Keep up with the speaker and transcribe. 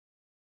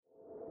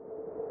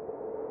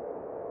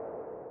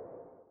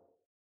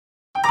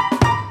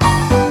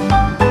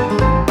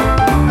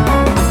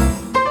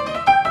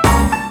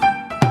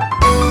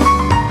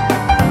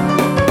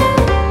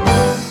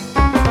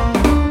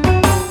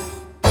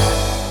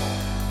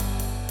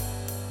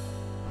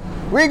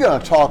We're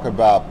going to talk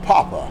about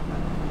Papa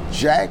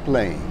Jack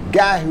Lane,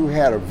 guy who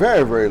had a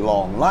very, very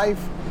long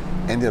life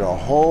and did a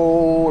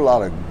whole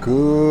lot of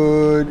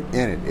good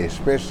in it,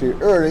 especially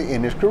early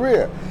in his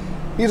career.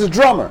 He's a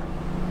drummer,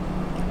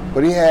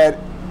 but he had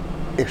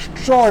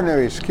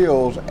extraordinary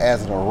skills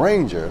as an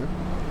arranger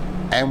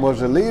and was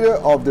the leader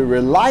of the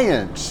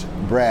Reliance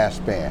Brass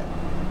Band,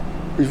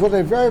 which was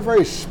a very,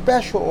 very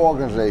special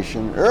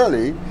organization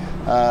early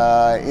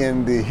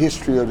in the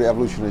history of the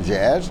evolution of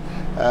jazz,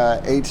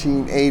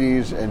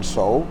 1880s and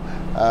so,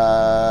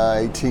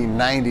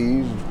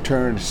 1890s,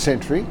 turn of the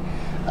century.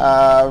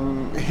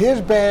 His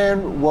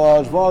band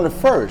was one of the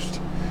first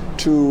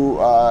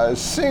to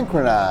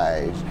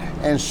synchronize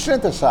and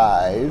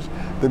synthesize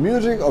the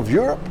music of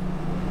Europe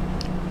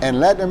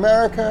and Latin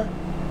America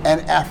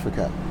and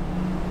Africa.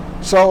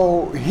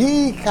 So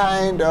he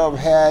kind of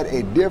had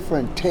a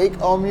different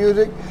take on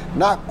music,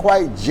 not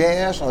quite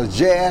jazz or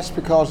jazz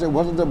because it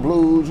wasn't the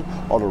blues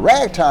or the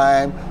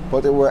ragtime,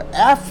 but there were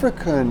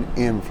African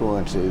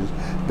influences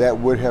that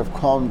would have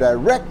come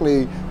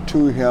directly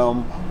to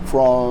him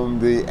from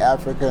the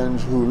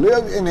Africans who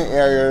lived in the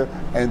area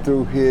and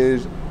through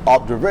his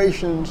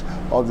observations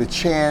of the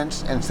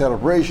chants and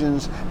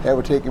celebrations that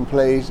were taking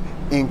place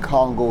in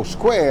Congo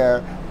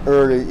Square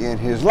early in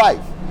his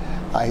life.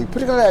 He put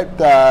together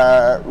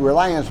that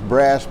Reliance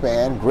Brass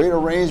Band, great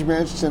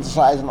arrangements,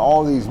 synthesizing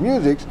all these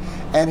musics,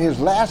 and his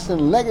lasting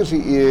legacy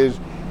is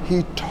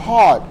he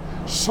taught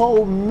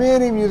so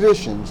many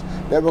musicians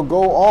that will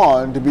go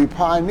on to be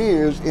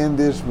pioneers in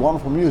this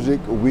wonderful music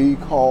we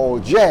call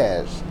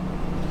jazz.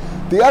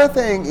 The other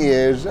thing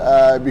is,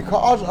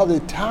 because of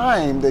the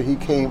time that he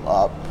came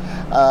up,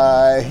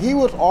 he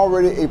was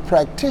already a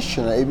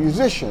practitioner, a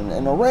musician,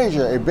 an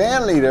arranger, a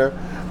band leader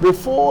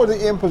before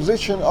the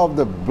imposition of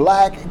the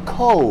black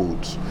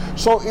codes.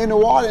 So in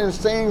New Orleans,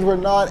 things were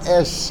not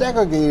as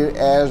segregated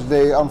as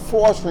they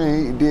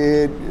unfortunately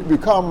did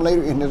become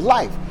later in his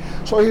life.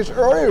 So his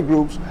earlier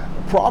groups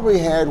probably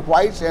had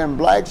whites and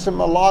blacks and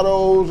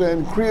mulattoes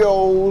and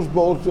Creoles,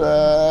 both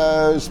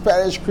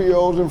Spanish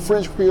Creoles and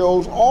French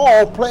Creoles,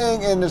 all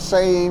playing in the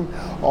same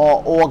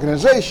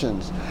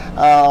organizations.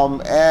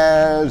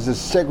 As the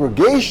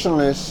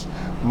segregationists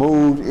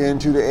moved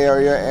into the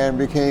area and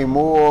became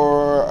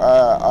more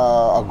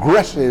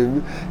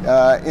aggressive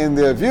in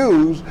their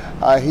views,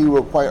 he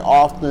would quite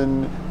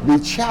often be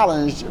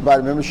challenged by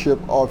the membership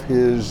of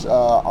his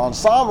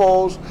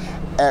ensembles,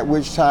 at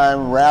which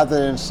time, rather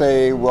than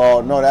say,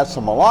 well, no, that's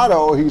a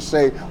mulatto, he'd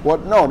say, well,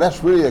 no,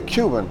 that's really a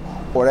Cuban,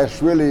 or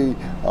that's really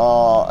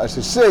a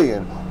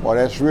Sicilian, or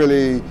that's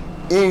really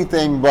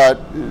anything but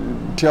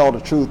tell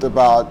the truth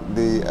about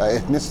the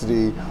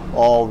ethnicity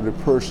of the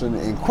person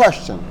in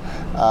question.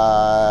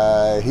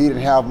 He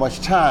didn't have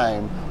much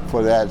time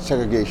for that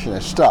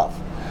segregationist stuff.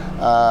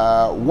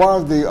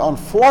 One of the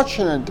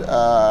unfortunate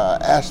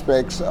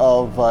aspects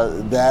of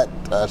that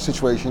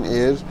situation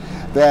is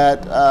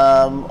that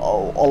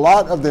a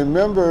lot of the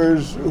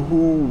members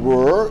who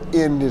were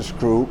in this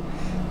group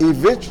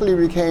eventually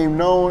became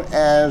known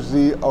as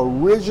the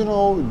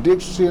original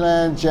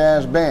Dixieland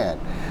Jazz Band.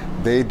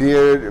 They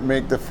did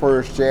make the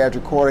first jazz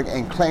recording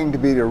and claimed to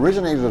be the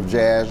originators of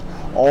jazz,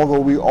 although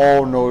we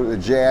all know that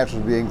jazz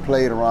was being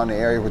played around the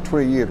area for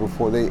 20 years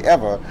before they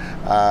ever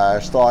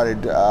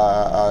started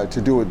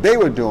to do what they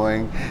were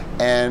doing,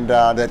 and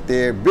that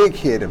their big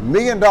hit, $1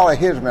 million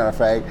hit as a matter of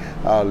fact,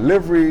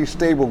 Livery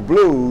Stable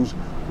Blues,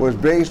 was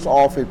based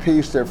off a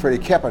piece that Freddie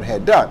Keppard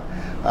had done.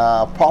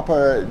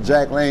 Papa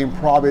Jack Lane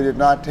probably did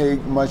not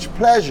take much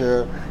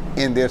pleasure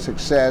in their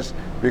success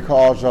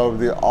because of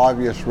the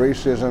obvious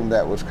racism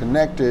that was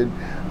connected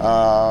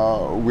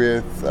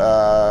with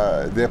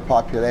their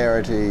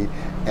popularity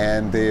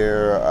and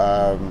their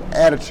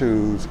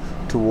attitudes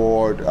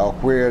toward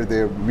where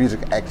their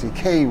music actually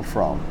came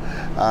from.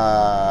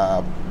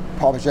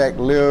 Papa Jack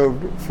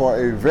lived for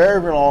a very,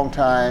 very long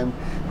time.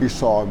 He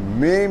saw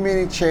many,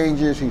 many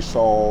changes. He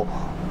saw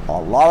a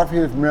lot of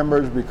his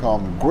members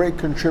become great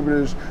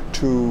contributors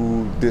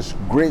to this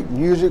great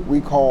music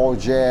we call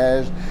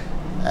jazz.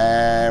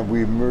 And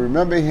we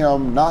remember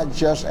him not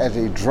just as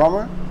a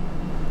drummer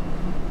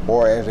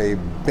or as a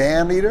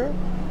band leader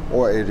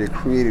or as a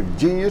creative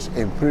genius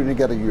in putting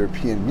together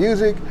European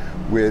music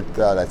with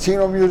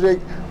Latino music,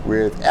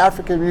 with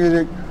African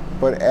music,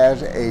 but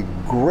as a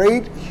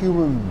great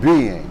human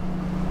being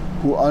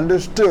who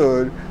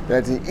understood that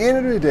at the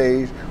end of the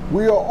day,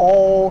 we are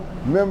all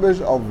members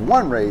of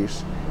one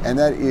race, and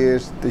that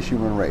is the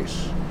human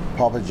race.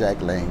 Papa Jack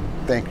Lane,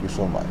 thank you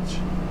so much.